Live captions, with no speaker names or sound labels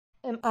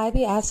Am I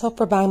the asshole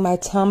for buying my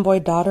tomboy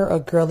daughter a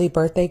girly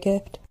birthday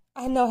gift?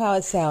 I know how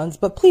it sounds,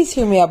 but please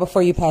hear me out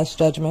before you pass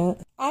judgment.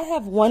 I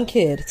have one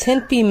kid,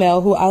 10 female,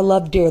 who I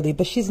love dearly,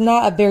 but she's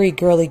not a very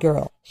girly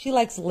girl. She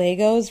likes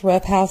Legos,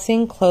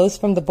 roughhousing, clothes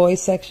from the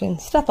boys section,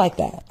 stuff like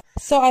that.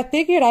 So I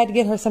figured I'd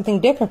get her something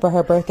different for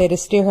her birthday to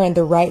steer her in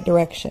the right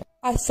direction.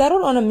 I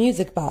settled on a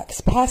music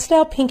box,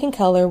 pastel pink in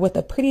color with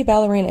a pretty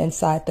ballerina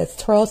inside that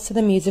twirls to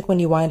the music when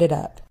you wind it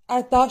up.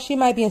 I thought she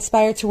might be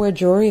inspired to wear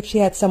jewelry if she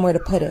had somewhere to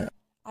put it.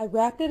 I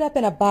wrapped it up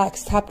in a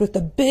box topped with a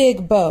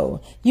big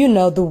bow. You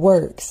know, the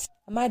works.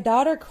 My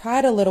daughter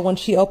cried a little when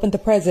she opened the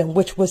present,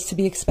 which was to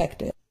be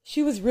expected.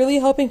 She was really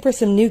hoping for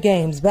some new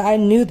games, but I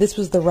knew this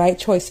was the right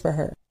choice for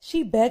her.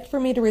 She begged for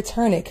me to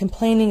return it,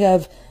 complaining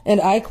of,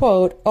 and I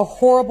quote, a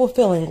horrible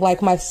feeling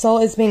like my soul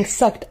is being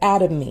sucked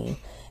out of me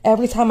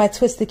every time I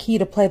twist the key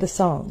to play the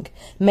song,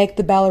 make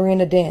the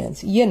ballerina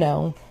dance, you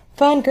know,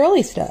 fun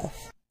girly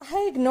stuff.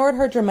 I ignored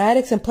her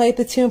dramatics and played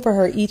the tune for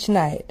her each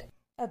night.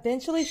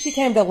 Eventually, she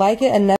came to like it enough